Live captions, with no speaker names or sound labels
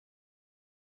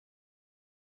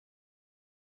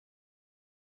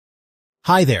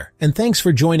Hi there, and thanks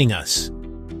for joining us.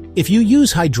 If you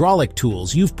use hydraulic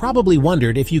tools, you've probably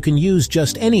wondered if you can use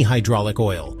just any hydraulic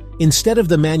oil, instead of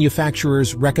the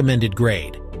manufacturer's recommended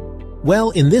grade.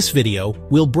 Well, in this video,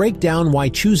 we'll break down why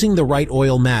choosing the right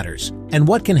oil matters, and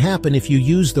what can happen if you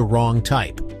use the wrong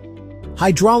type.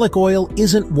 Hydraulic oil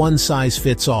isn't one size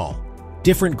fits all.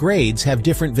 Different grades have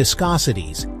different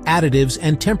viscosities, additives,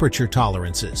 and temperature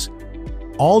tolerances,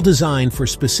 all designed for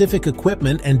specific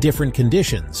equipment and different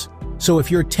conditions. So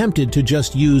if you're tempted to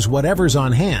just use whatever's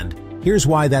on hand, here's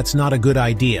why that's not a good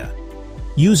idea.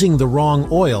 Using the wrong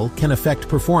oil can affect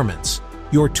performance.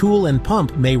 Your tool and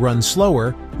pump may run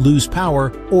slower, lose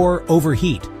power, or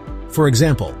overheat. For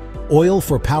example, oil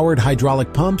for powered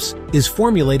hydraulic pumps is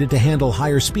formulated to handle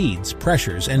higher speeds,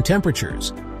 pressures, and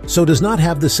temperatures, so does not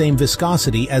have the same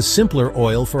viscosity as simpler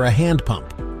oil for a hand pump.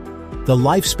 The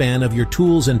lifespan of your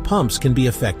tools and pumps can be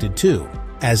affected too,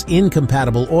 as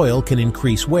incompatible oil can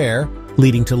increase wear,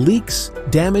 leading to leaks,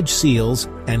 damaged seals,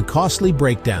 and costly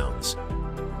breakdowns.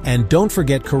 And don't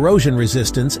forget corrosion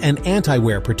resistance and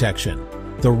anti-wear protection.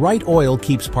 The right oil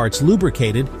keeps parts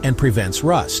lubricated and prevents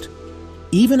rust.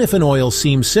 Even if an oil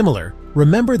seems similar,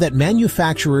 remember that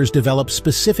manufacturers develop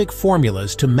specific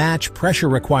formulas to match pressure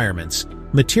requirements,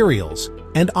 materials,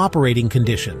 and operating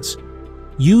conditions.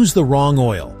 Use the wrong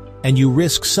oil, and you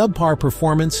risk subpar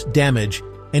performance, damage,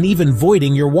 and even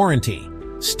voiding your warranty.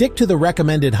 Stick to the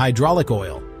recommended hydraulic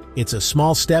oil. It's a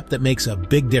small step that makes a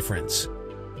big difference.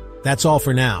 That's all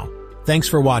for now. Thanks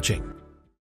for watching.